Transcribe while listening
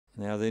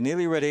Now they're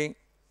nearly ready.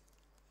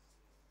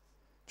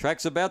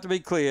 Track's about to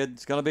be cleared.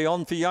 It's going to be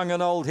on for young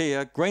and old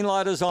here. Green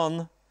light is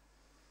on.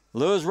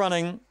 Lure's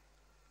running.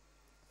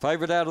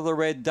 Favourite out of the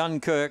red,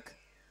 Dunkirk.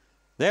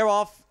 They're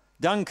off.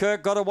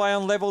 Dunkirk got away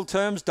on level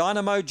terms.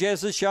 Dynamo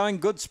Jazz is showing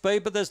good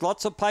speed, but there's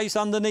lots of pace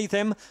underneath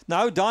him.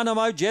 No,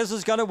 Dynamo Jazz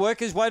is going to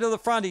work his way to the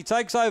front. He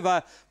takes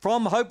over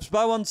from Hope's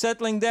Bow and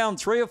settling down.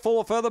 3 or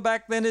 4 further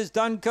back then is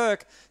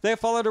Dunkirk. They're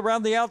followed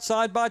around the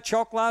outside by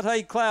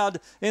Chocolate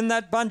Cloud. In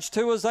that bunch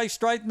too as they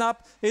straighten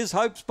up is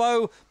Hope's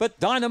Bow, but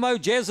Dynamo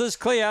Jazz is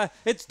clear.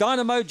 It's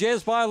Dynamo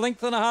Jazz by a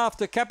length and a half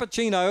to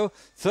Cappuccino.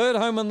 Third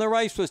home in the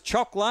race was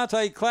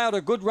Chocolate Cloud.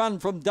 A good run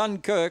from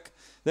Dunkirk.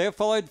 They're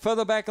followed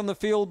further back in the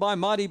field by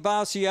Mighty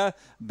Barcia.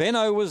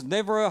 Benno was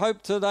never a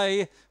hope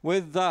today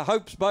with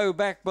Hope's Bow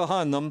back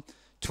behind them.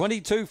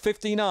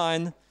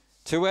 22.59,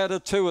 2 out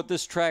of 2 at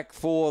this track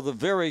for the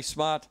very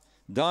smart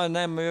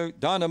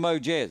Dynamo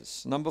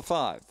Jazz, number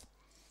 5.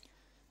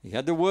 He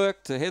had to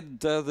work to head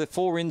the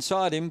 4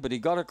 inside him, but he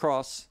got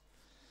across.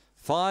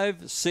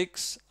 5,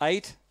 6,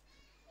 8,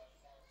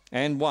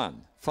 and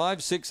 1.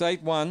 5, 6,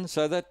 8, 1.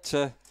 So that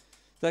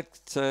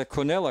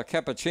Quinella,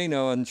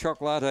 Cappuccino, and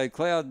Chocolate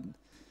Cloud,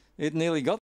 it nearly got